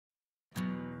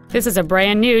This is a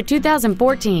brand new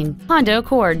 2014 Honda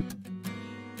Accord.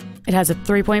 It has a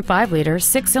 3.5-liter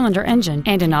six-cylinder engine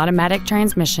and an automatic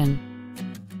transmission.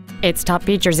 Its top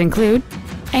features include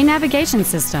a navigation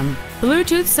system,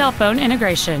 Bluetooth cell phone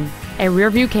integration, a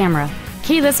rear-view camera,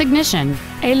 keyless ignition,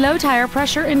 a low tire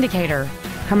pressure indicator,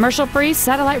 commercial-free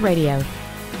satellite radio,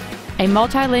 a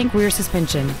multi-link rear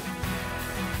suspension,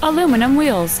 aluminum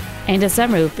wheels, and a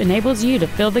sunroof enables you to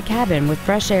fill the cabin with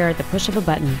fresh air at the push of a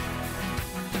button.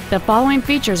 The following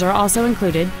features are also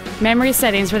included: memory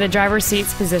settings for the driver's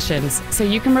seat's positions, so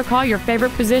you can recall your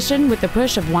favorite position with the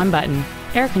push of one button,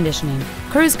 air conditioning,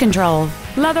 cruise control,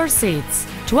 leather seats,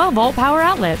 12-volt power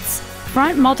outlets,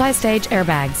 front multi-stage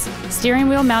airbags, steering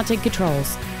wheel mounted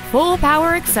controls, full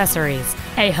power accessories,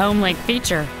 a home link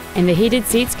feature, and the heated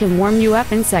seats can warm you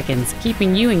up in seconds,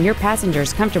 keeping you and your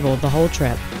passengers comfortable the whole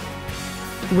trip.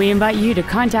 We invite you to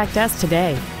contact us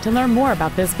today to learn more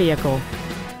about this vehicle.